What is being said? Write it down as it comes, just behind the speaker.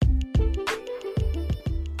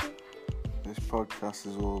podcast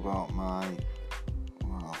is all about my,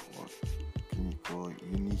 well, what can you call it,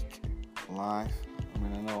 unique life. I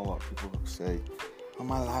mean, I know a lot of people say, oh,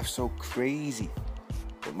 my life's so crazy,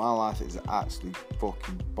 but my life is actually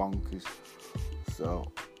fucking bonkers. So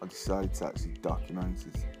I decided to actually document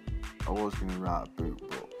it. I was going to write a book,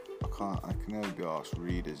 but I can only be asked to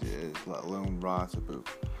read as it is, let alone write a book.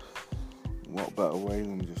 What better way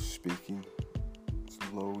than just speaking? It's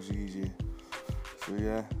loads easier. So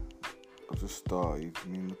yeah, I've just started. I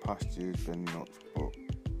mean, the past year's been nuts, but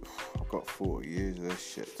I've got 40 years of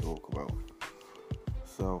this shit to talk about.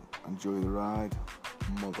 So enjoy the ride,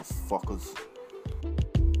 motherfuckers.